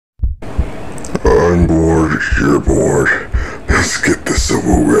I'm bored, you're bored. Let's get this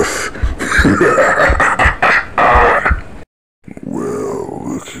over with. Well,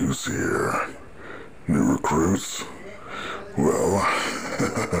 look who's here. New recruits? Well,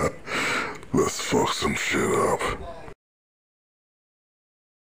 let's fuck some shit up.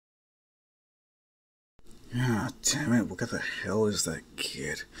 Ah, damn it, what the hell is that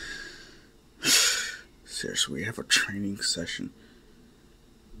kid? Seriously, we have a training session.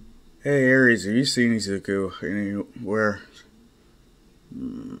 Hey Aries, have you seen Izuku anywhere?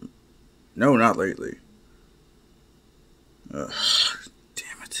 No, not lately. Damn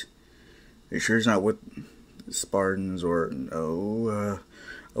it. Are you sure he's not with Spartans or no?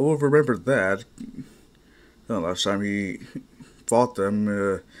 I will remember that. Last time he fought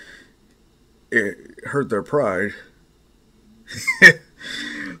them, it hurt their pride.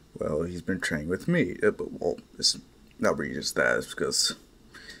 Well, he's been training with me. But, well, it's not really just that. It's because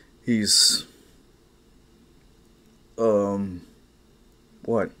he's...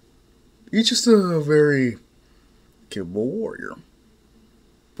 What? He's just a very capable warrior.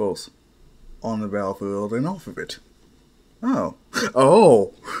 Both on the battlefield and off of it. Oh.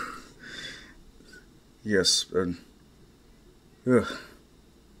 Oh! Yes, and...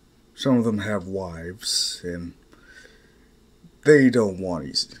 some of them have wives, and they don't want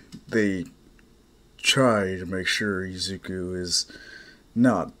Izuku. They try to make sure Izuku is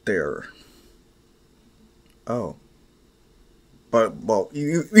not there. Oh. But, well,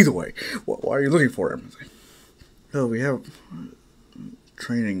 either way, why are you looking for him? Oh, we have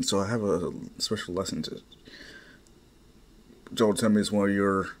training, so I have a special lesson to... Don't tell me it's one of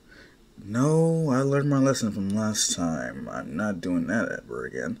your... No, I learned my lesson from last time. I'm not doing that ever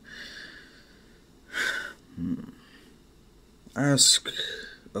again. Ask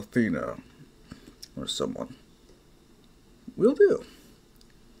Athena or someone. Will do.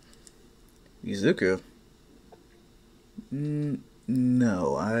 Izuku?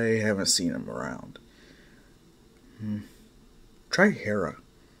 No, I haven't seen him around. Try Hera.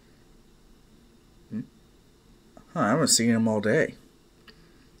 I haven't seen him all day.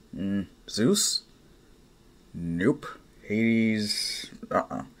 Zeus? Nope. Hades?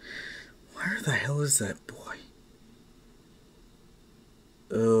 Where the hell is that boy?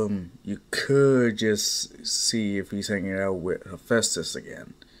 You could just see if he's hanging out with Hephaestus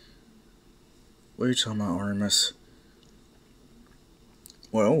again. What are you talking about, Artemis?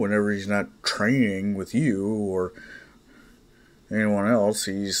 Well, whenever he's not training with you or anyone else,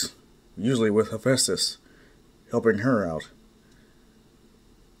 he's usually with Hephaestus, helping her out.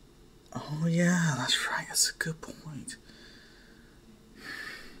 Oh yeah, that's right, that's a good point.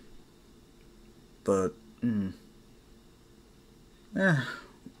 But,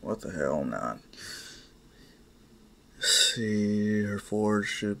 what the hell not. Let's see, her forge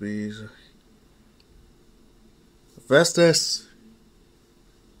should be... Hephaestus!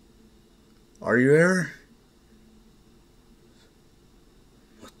 Are you there?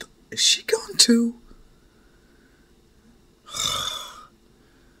 What the... Is she gone too?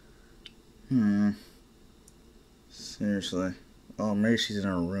 Seriously. Oh, maybe she's in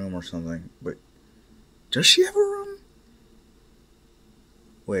her room or something. But does she have a room?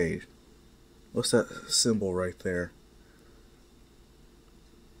 Wait. What's that symbol right there?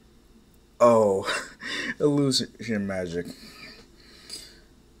 Oh, illusion magic.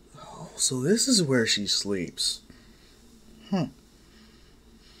 Oh, so this is where she sleeps.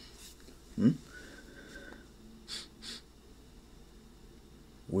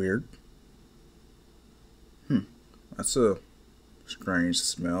 Weird. That's a strange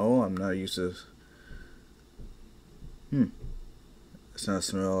smell. I'm not used to... It's not a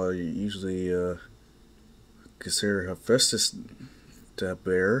smell I usually consider Hephaestus to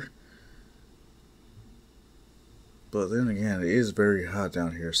bear. But then again, it is very hot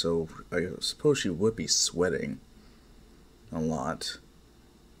down here, so I suppose she would be sweating a lot.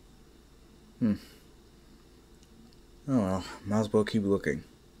 Oh well, might as well keep looking.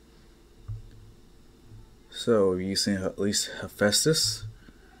 So, have you seen at least Hephaestus?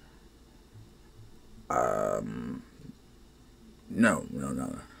 No.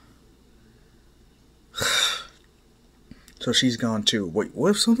 So she's gone too. Wait,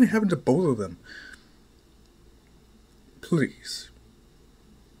 what if something happened to both of them? Please.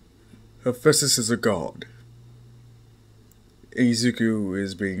 Hephaestus is a god. Izuku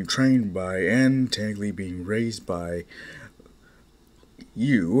is being trained by and technically being raised by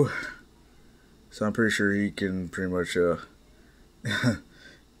you. So I'm pretty sure he can pretty much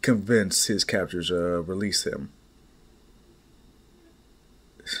convince his captors to release him.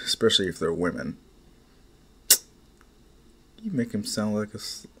 Especially if they're women. You make him sound like a...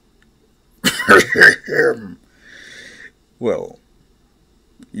 Well,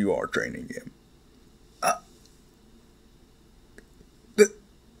 you are training him.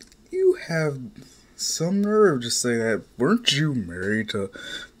 You have some nerve to say that. Weren't you married to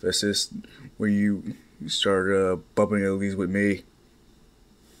Festus when you started bumping ellies with me?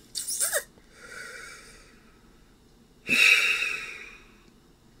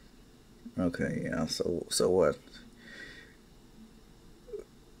 Okay, yeah, so what?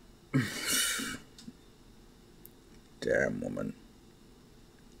 Damn woman.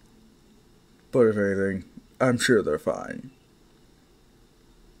 But if anything, I'm sure they're fine.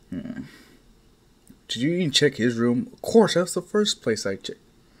 Hmm. Did you even check his room? Of course, that's the first place I checked.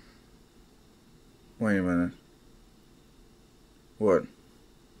 Wait a minute. What?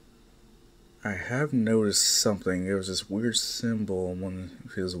 I have noticed something. There was this weird symbol on one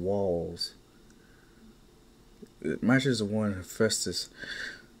of his walls. It matches the one of Festus.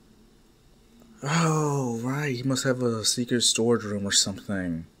 Oh, right. He must have a secret storage room or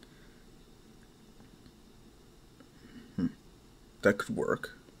something. That could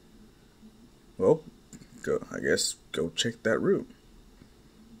work. Well, I guess go check that room.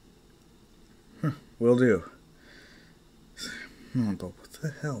 Will do. But what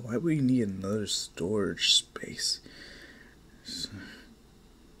the hell? Why would you need another storage space?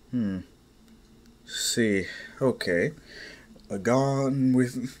 See. Okay. Gone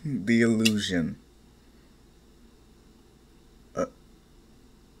with the illusion.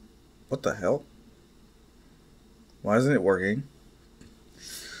 What the hell? Why isn't it working?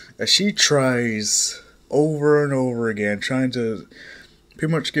 As she tries over and over again, trying to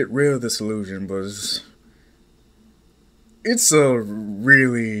pretty much get rid of this illusion, but it's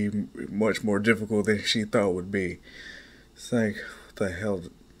really much more difficult than she thought it would be. It's like, what the hell?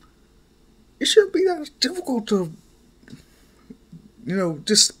 It shouldn't be that difficult to,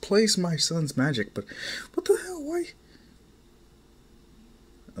 displace my son's magic, but what the hell? Why?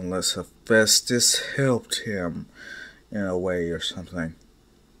 Unless Hephaestus helped him in a way or something.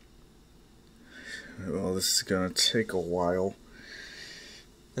 Well, this is gonna take a while.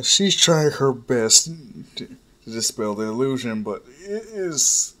 She's trying her best to dispel the illusion, but it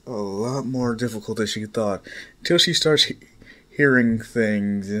is a lot more difficult than she thought. Until she starts hearing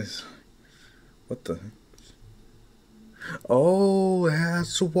things. What the? Oh,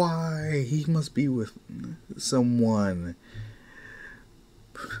 that's why he must be with someone.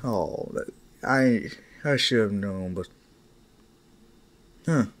 Oh, I should have known, but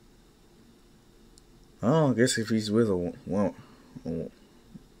Oh, I guess if he's with a well,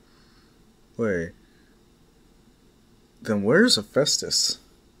 wait, then where's Hephaestus?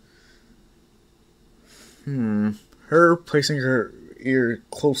 Her placing her ear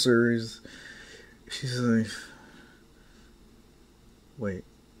closer is. She's like, wait.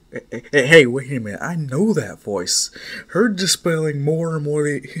 Hey, wait a minute. I know that voice. Her dispelling more and more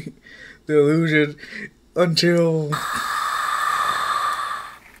the illusion until.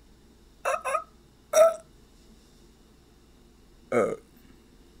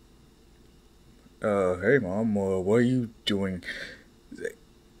 Hey mom, what are you doing?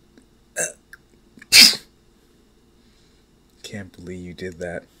 Can't believe you did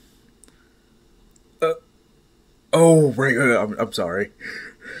that. Oh, right, I'm sorry.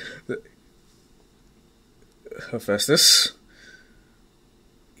 Hephaestus?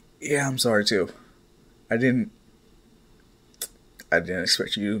 Yeah, I'm sorry too. I didn't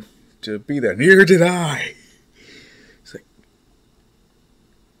expect you to be there. Neither did I. It's like,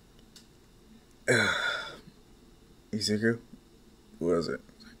 Izuku? Who was it?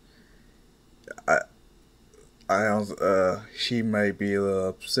 She might be a little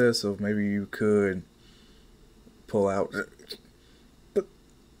upset, so maybe you could pull out. But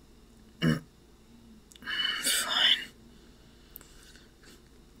fine.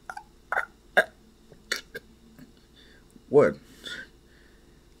 What?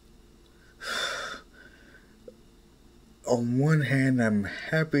 On one hand, I'm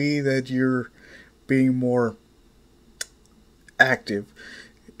happy that you're being more active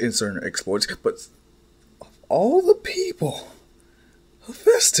in certain exploits, but of all the people,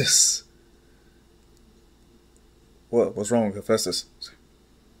 Hephaestus. What's wrong with Hephaestus?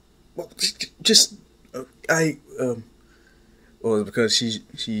 Well, just well, because she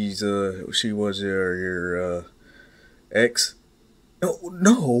was your ex.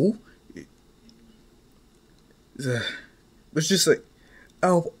 No. It's just like,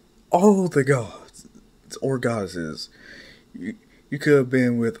 oh, all the gods or goddesses. You could have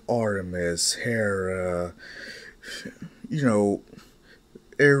been with Artemis, Hera,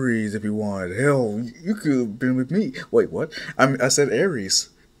 Ares if you wanted. Hell, you could have been with me. Wait, what? I said Ares.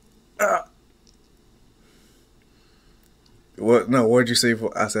 What? No, what did you say?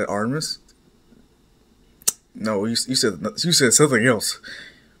 I said Artemis. No, you said something else.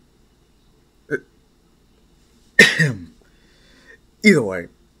 Either way,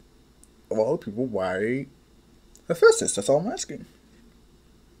 of all the people, why Hephaestus? That's all I'm asking.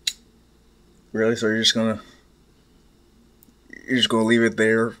 Really? So you're just gonna leave it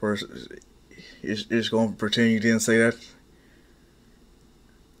there for? You're just gonna pretend you didn't say that?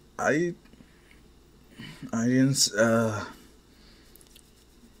 I I didn't.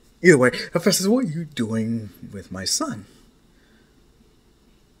 Either way, Hephaestus, what are you doing with my son?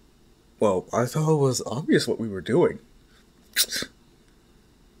 Well, I thought it was obvious what we were doing.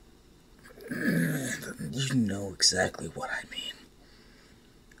 You know exactly what I mean.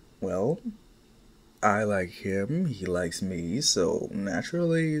 Well, I like him, he likes me, so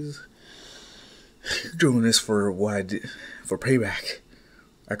naturally he's doing this for what I did, for payback.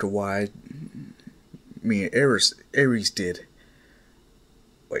 After what me and Ares did.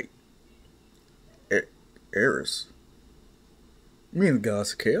 Wait, Ares? Me and the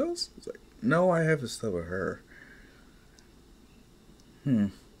Goddess of Chaos? It's like, no, I haven't stuff with her.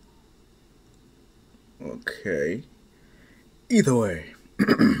 Okay. Either way,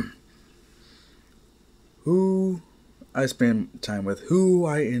 who I spend time with, who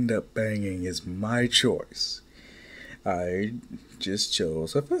I end up banging is my choice. I just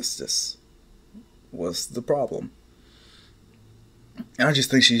chose Hephaestus. What's the problem? I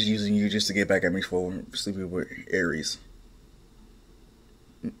just think she's using you just to get back at me for sleeping with Ares.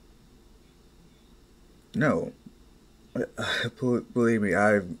 No. Believe me,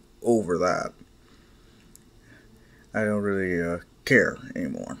 I'm over that. I don't really care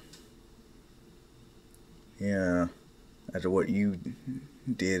anymore. Yeah, after what you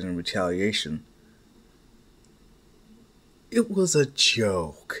did in retaliation. It was a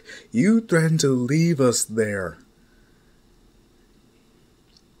joke. You threatened to leave us there.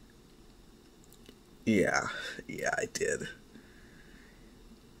 Yeah, I did.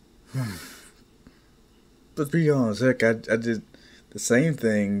 But to be honest, heck, I did the same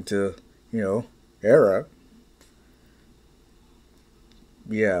thing to, Hera.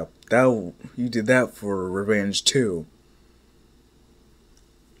 Yeah, you did that for revenge too.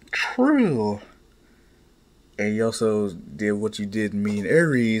 True. And you also did what you did me and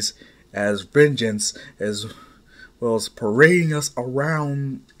Ares as vengeance, as well as parading us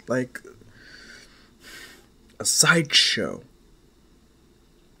around like a sideshow.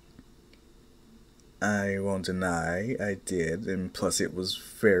 I won't deny I did, and plus it was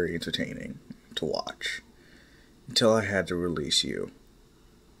very entertaining to watch. Until I had to release you.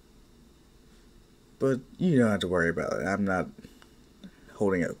 But you don't have to worry about it. I'm not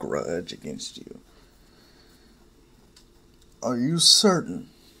holding a grudge against you. Are you certain?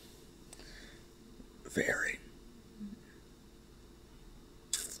 Very.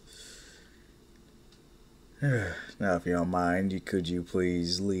 Now, if you don't mind, could you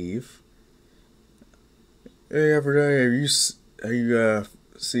please leave? Hey, Aphrodite, have you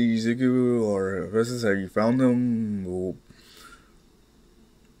see Deku or Hephaestus? Have you found them?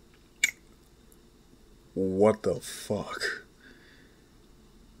 What the fuck?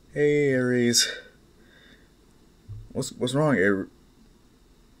 Hey, Ares. What's wrong,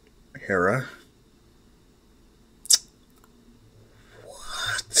 Hera?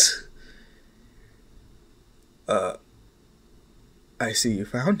 What? I see you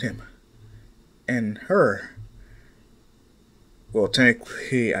found him. And her. Well,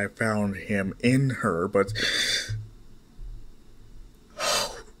 technically, I found him in her, but...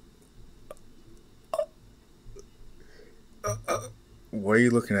 What are you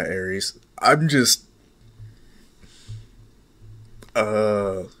looking at, Ares? I'm just...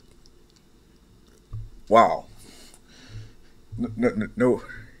 Wow. No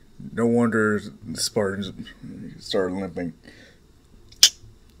wonder the Spartans started limping.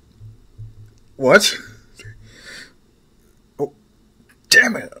 What? Oh,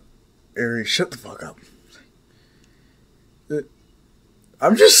 damn it. Ares, shut the fuck up.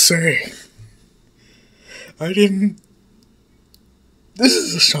 I'm just saying. I didn't... This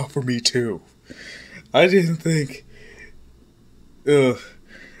is a shock for me, too. I didn't think...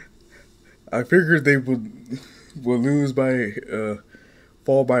 I figured they would lose by...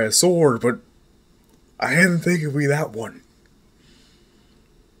 fall by a sword, but... I didn't think it'd be that one.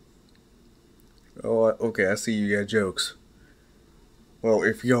 Oh, okay, I see you got jokes. Well,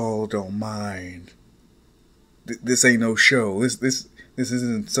 if y'all don't mind... This ain't no show. This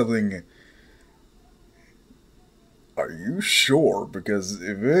isn't something... Are you sure? Because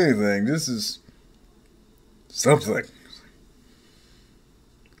if anything, this is something.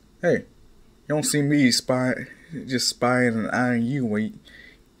 Hey, you don't see me just spying and eyeing you when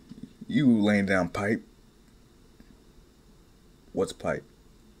you laying down pipe. What's pipe?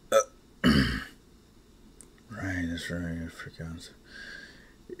 Right, that's right. I forgot.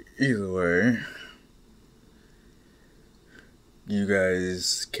 Either way, you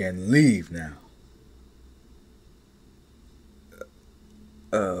guys can leave now.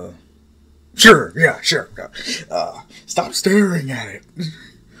 Sure, yeah, sure. Stop staring at it.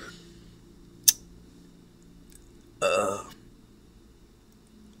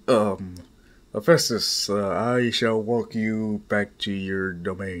 Um, Hephaestus, I shall walk you back to your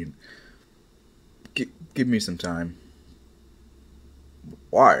domain. Give me some time.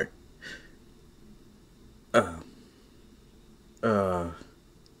 Why? Uh,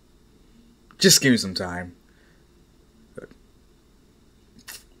 just give me some time.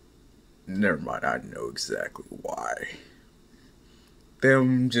 Never mind, I know exactly why.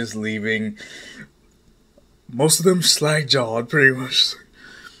 Them just leaving. Most of them slag-jawed, pretty much.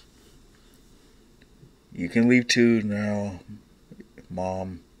 You can leave too now,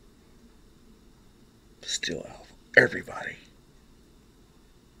 Mom. Still out. Everybody.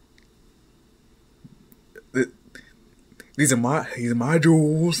 These are my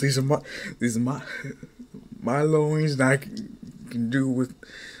jewels. These are my loins, and I can do with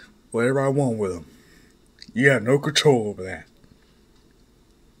whatever I want with them. You have no control over that.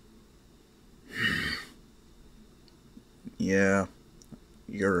 Yeah,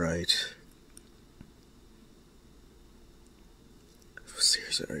 you're right.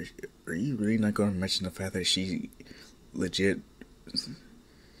 Seriously, are you really not going to mention the fact that she legit?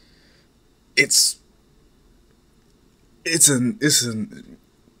 It's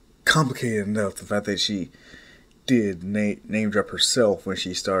complicated enough, the fact that she did name drop herself when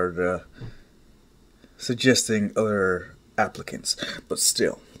she started suggesting other applicants, but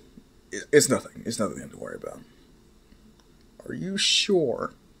still, it's nothing. It's nothing to worry about. Are you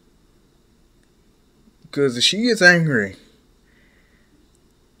sure? Because if she gets angry,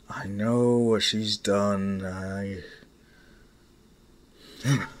 I know what she's done.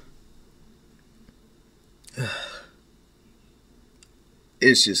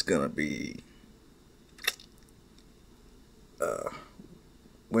 It's just gonna be.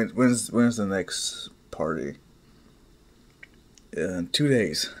 When's the next party? In 2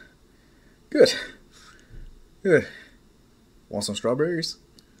 days. Good. Good. Want some strawberries?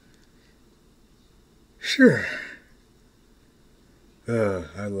 Sure.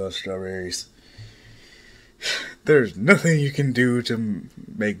 I love strawberries. There's nothing you can do to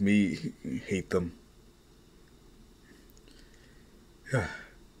make me hate them.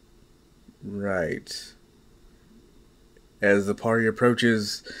 Right. As the party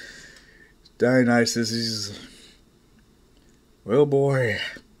approaches, Dionysus is... Well, boy,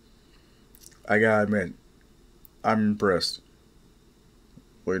 I gotta admit, I'm impressed.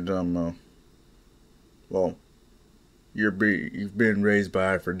 Wait, well, you've been raised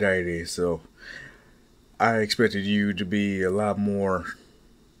by Aphrodite, so I expected you to be a lot more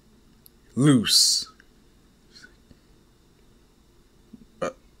loose.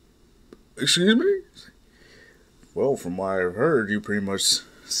 Excuse me? Well, from what I've heard, you pretty much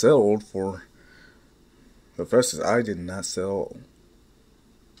settled for Hephaestus. I did not sell.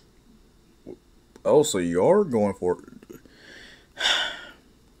 Oh, so you are going for it?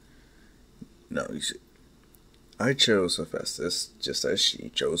 No, you see, I chose Hephaestus just as she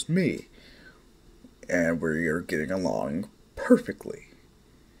chose me. And we are getting along perfectly.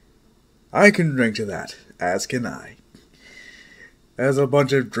 I can drink to that, as can I. As a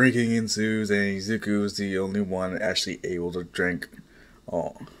bunch of drinking ensues, and Izuku is the only one actually able to drink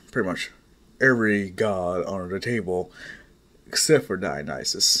pretty much every god under the table, except for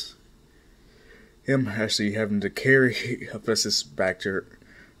Dionysus. Him actually having to carry Hephaestus back to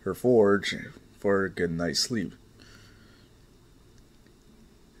her forge for a good night's sleep.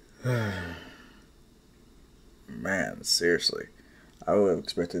 Man, seriously. I would have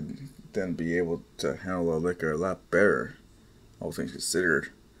expected them to be able to handle the liquor a lot better, all things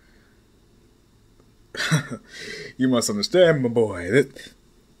considered. You must understand, my boy, that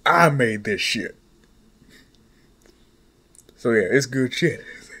I made this shit. So yeah, it's good shit.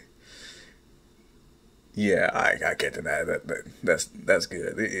 Yeah, I can't deny that's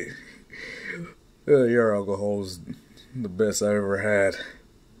good. Your alcohol's the best I ever had.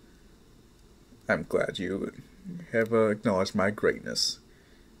 I'm glad you have acknowledged my greatness.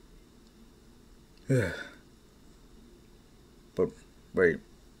 But wait,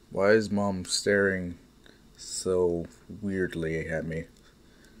 why is Mom staring so weirdly at me?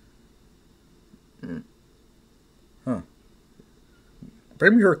 Huh.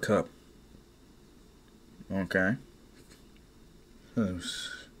 Bring me her cup. Okay.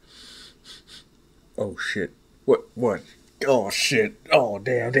 Oh shit. What? What? Oh shit. Oh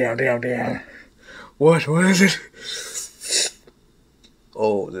damn. What is it?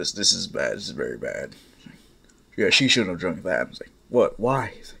 Oh, this is bad. This is very bad. Yeah, she shouldn't have drunk that. I was like, what?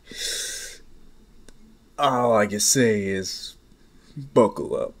 Why? All I can say is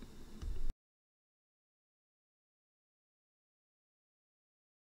buckle up.